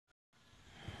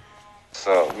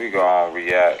So we gonna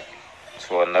react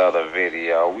to another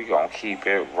video. We gonna keep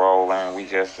it rolling. We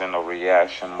just in a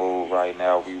reaction mood right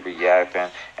now. We reacting,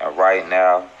 and right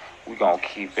now we gonna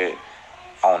keep it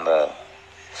on the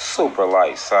super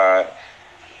light side.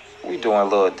 We doing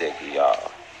Lil Dicky,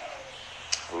 y'all.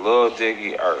 Lil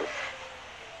Dicky Earth.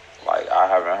 Like, I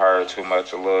haven't heard too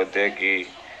much of Lil Dicky.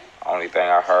 Only thing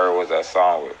I heard was that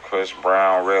song with Chris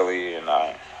Brown, really, and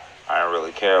I didn't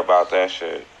really care about that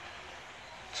shit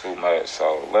too much.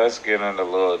 So let's get into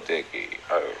Lil Dicky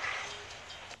Earth.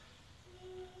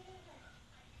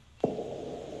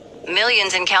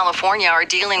 Millions in California are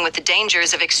dealing with the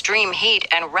dangers of extreme heat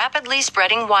and rapidly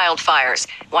spreading wildfires.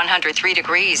 103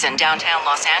 degrees in downtown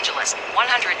Los Angeles,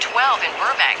 112 in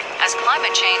Burbank, as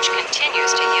climate change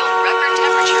continues to yield record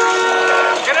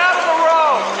temperatures. Get out of the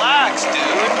road! Relax,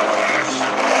 dude.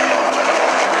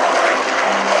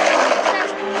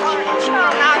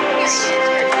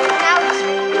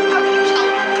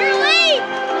 You're late!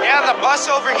 Yeah, the bus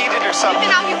overheated or something. We've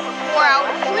been out here for 4 hours.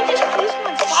 Can we just please go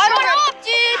inside? Shut up,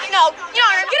 dude! No, you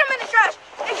know, get him in the trash.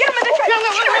 Hey, get him in the trash.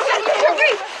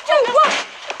 3, 2, 1.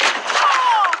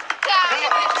 Oh, God.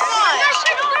 Gosh,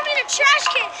 don't put him in a trash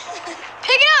can.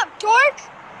 Pick it up, dork.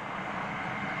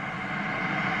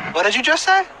 What did you just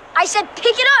say? I said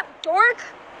pick it up, dork.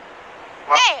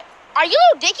 What? Hey, are you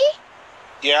Lil Dicky?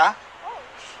 Yeah?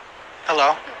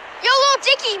 Hello? Yo, Lil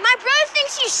Dicky, my brother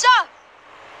thinks you suck.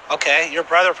 Okay, your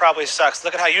brother probably sucks.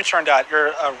 Look at how you turned out. You're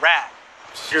a rat.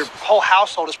 Your whole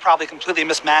household is probably completely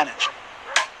mismanaged.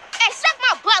 Hey, suck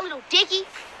my butt, Lil Dicky.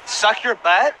 Suck your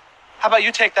butt? How about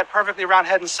you take that perfectly round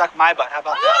head and suck my butt? How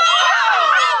about that?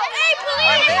 Hey,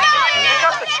 police! Pick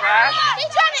up the trash. He's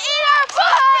trying to eat our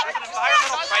butt! Like an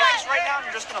environmental crisis right now, and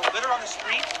you're just gonna litter on the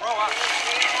street? Grow up.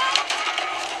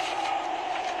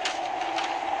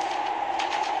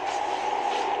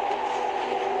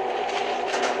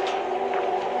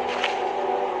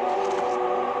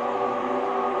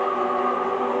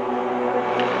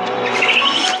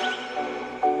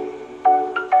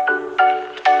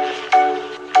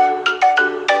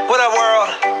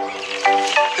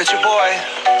 It's your boy,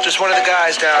 just one of the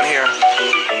guys down here.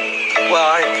 Well,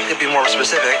 I could be more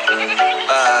specific.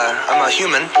 I'm a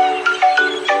human.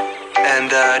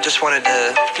 And just wanted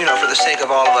to, for the sake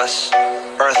of all of us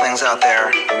earthlings out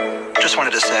there, just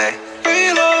wanted to say,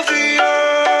 we love the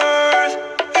earth.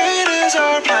 It is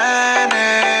our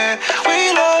planet.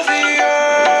 We love the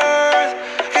earth.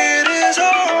 It is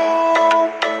our home.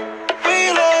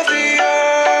 We love the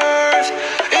earth.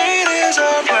 It is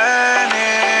our planet.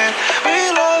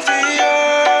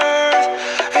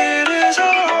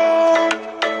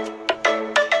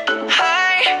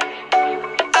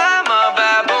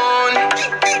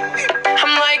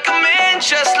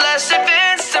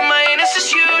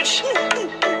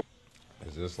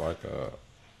 It's like a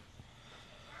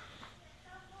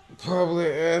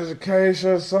public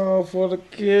education song for the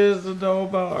kids to know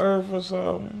about Earth or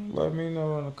something. Let me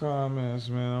know in the comments,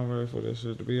 man. I'm ready for this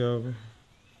shit to be over.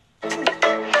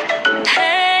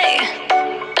 Hey,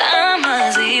 I'm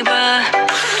a zebra.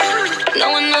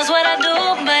 No one knows what I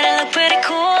do, but I look pretty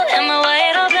cool in my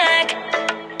white or black.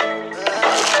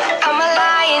 I'm a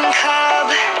lion cub,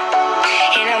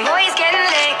 and I'm always getting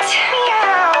licked.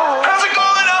 How's it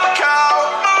going? I'm a cow.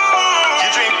 You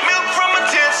drink milk from my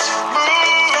tits.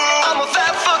 I'm a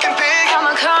fat fucking pig. I'm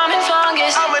a common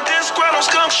fungus. I'm a disgruntled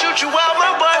skunk, shoot you out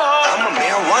my butthole. I'm a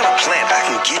marijuana plant, I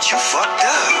can get you fucked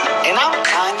up. And I'm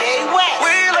Kanye West.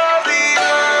 We love the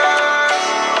earth.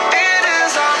 It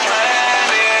is our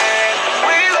planet.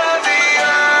 We love the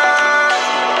earth.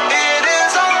 It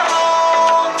is our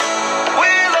home.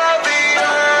 We love the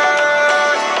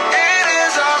earth. It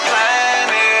is our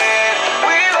planet.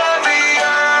 We love the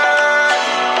earth.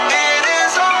 It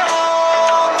is our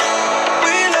home.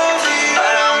 We love the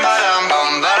earth.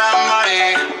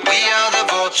 We are the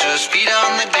vultures, feet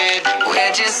on the dead.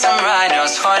 We're just some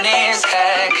rhinos, funny as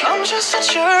heck. I'm just a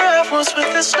giraffe once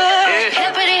with a snack.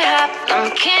 Hippity hop,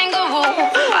 I'm a kangaroo.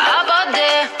 How about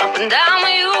that? Up and down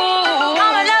with you.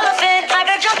 I'm an elephant, I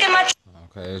got junk in my.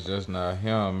 Okay, it's just not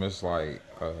him. It's like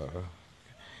a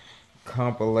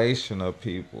compilation of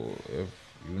people. If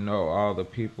you know all the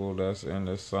people that's in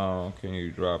this song, can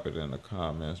you drop it in the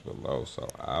comments below so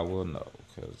I will know?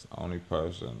 Because the only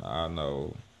person I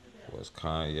know was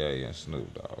Kanye and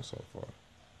Snoop Dogg so far.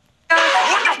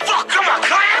 What the fuck? I'm a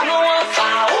clown?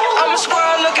 I'm a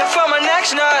squirrel looking for my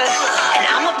next nut. And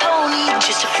I'm a pony,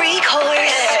 just a freak horse.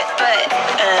 But,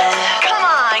 come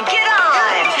on, get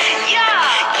on.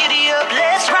 Yeah, giddy up,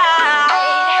 let's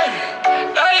ride.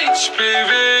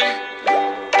 HPV.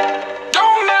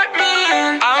 Don't let me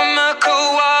in. I'm a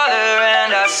koala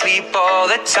and I sleep all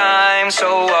the time,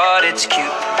 so what? It's cute.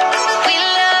 We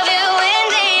love you,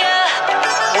 India.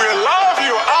 We love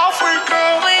you,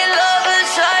 Africa. We love the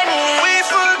Chinese. We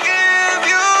forgive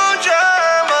you,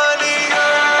 Germany.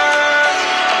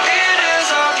 It is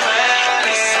our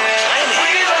planet.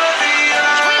 We love the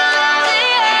earth. We love the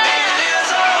earth. It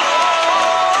is our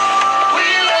home.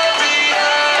 We love the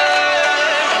earth.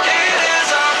 It is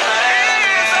our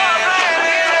planet.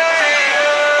 We love the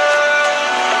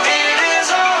earth. It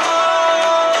is our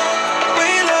home.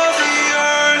 We love the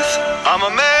earth. I'm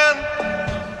a man.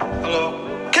 Hello?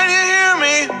 Can you hear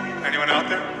me? Anyone out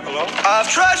there? Hello? I've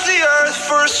trudged the earth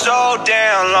for so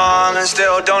damn long and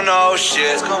still don't know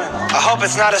shit. I hope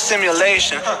it's not a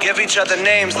simulation. Give each other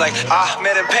names like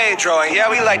Ahmed and Pedro. And yeah,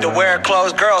 we like to wear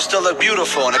clothes. Girls still look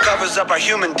beautiful and it covers up our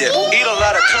human dip. Eat a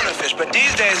lot of tuna fish, but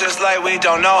these days it's like we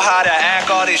don't know how to act.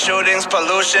 All these shootings,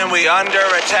 pollution, we under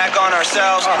attack on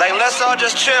ourselves. Like, let's all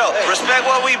just chill. Respect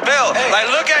what we built. Like,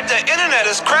 look at the internet,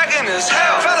 it's cracking as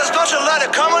hell. Fellas, don't you let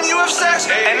it come when you have sex.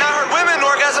 And I heard women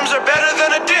orgasms are better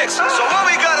than a dick's. So what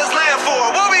we got is land for,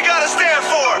 what we gotta stand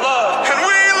for. Love. And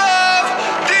we love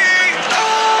the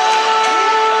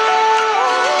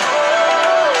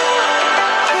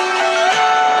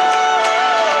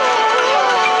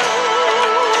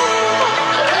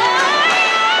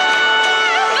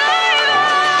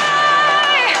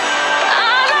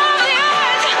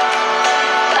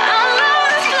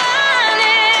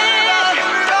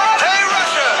Hey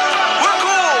Russia, we're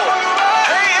cool.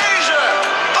 Hey Asia,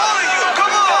 all of you,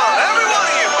 come on, every one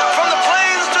of you, from the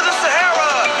plains to the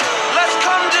Sahara, let's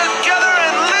come together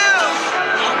and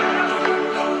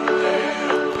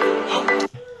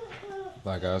live.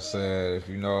 Like I said, if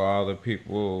you know all the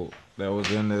people that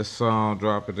was in this song,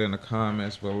 drop it in the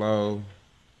comments below.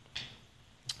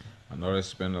 I know they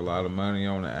spend a lot of money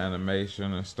on the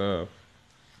animation and stuff,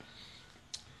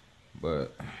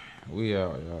 but we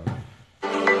out, y'all.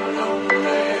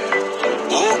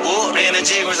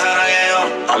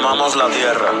 Amamos la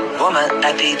tierra. Woman,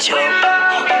 I beat you.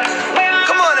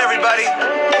 Come on, everybody.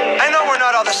 I know we're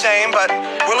not all the same, but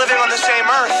we're living on the same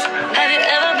earth. Have you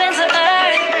ever been to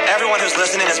Earth? Everyone who's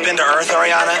listening has been to Earth,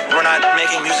 Ariana. We're not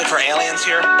making music for aliens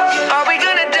here. Are we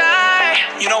gonna die?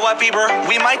 You know what, Bieber?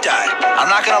 We might die. I'm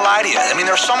not gonna lie to you. I mean,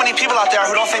 there's so many people out there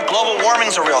who don't think global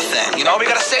warming's a real thing. You know, we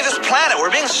gotta save this planet. We're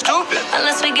being stupid.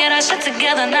 Unless we get our shit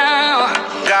together now.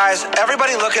 Guys,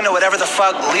 everybody look into whatever the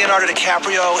fuck Leonardo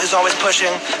DiCaprio is always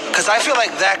pushing, because I feel like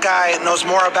that guy knows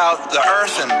more about the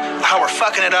Earth and how we're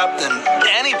fucking it up than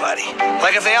anybody.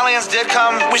 Like, if the aliens did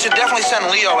come, we should definitely send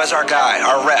Leo as our guy,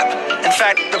 our rep. In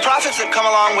fact, the profits that come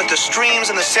along with the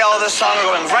streams and the sale of this song are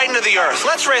going right into the Earth.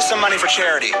 Let's raise some money for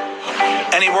charity.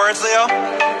 Any words, Leo?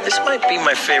 This might be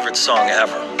my favorite song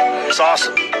ever. It's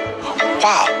awesome.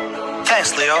 Wow.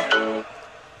 Thanks, Leo.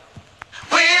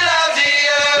 We love the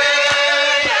earth.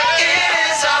 It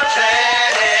is our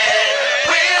planet.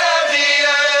 We love the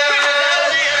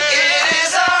earth. It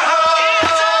is our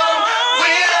home.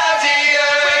 We love the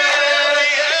earth.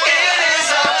 It is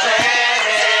our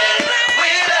planet. We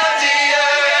love the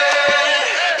earth.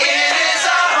 It is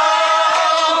our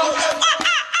home.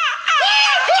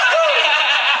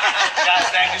 Guys,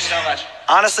 thank you so much.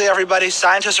 Honestly, everybody,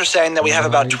 scientists are saying that we have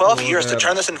about 12 years to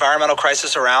turn this environmental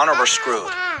crisis around or we're screwed.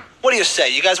 What do you say?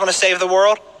 You guys want to save the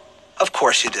world? Of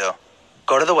course you do.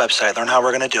 Go to the website, learn how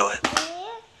we're going to do it.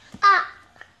 That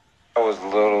was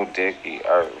Lil Dicky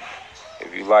Earth.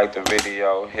 If you liked the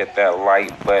video, hit that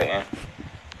like button.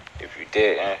 If you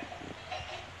didn't,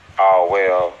 oh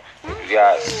well. If you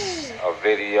got a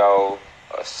video,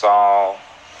 a song,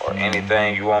 or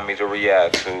anything you want me to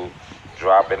react to,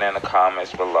 drop it in the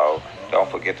comments below. Don't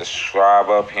forget to subscribe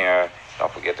up here.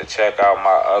 Don't forget to check out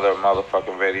my other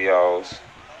motherfucking videos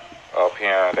up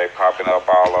here. They popping up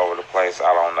all over the place.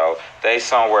 I don't know. They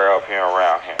somewhere up here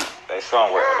around here. They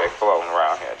somewhere. They floating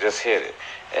around here. Just hit it.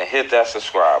 And hit that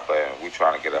subscribe button. We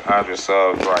trying to get 100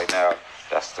 subs right now.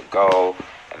 That's the goal.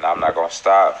 And I'm not going to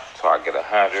stop till I get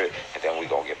 100. And then we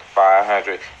going to get to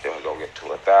 500. Then we going to get to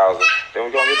 1,000. Then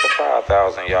we going to get to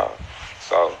 5,000, y'all.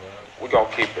 So we going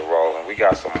to keep it rolling. We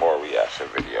got some more reaction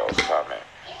videos coming.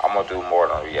 I'm going to do more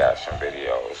than reaction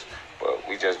videos. But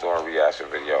we just doing reaction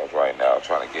videos right now.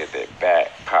 Trying to get that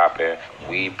back popping.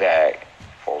 We back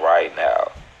for right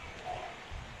now.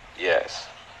 Yes.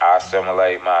 I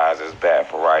Assimilate Minds is back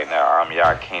for right now. I'm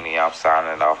Yakini. I'm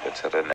signing off until the next.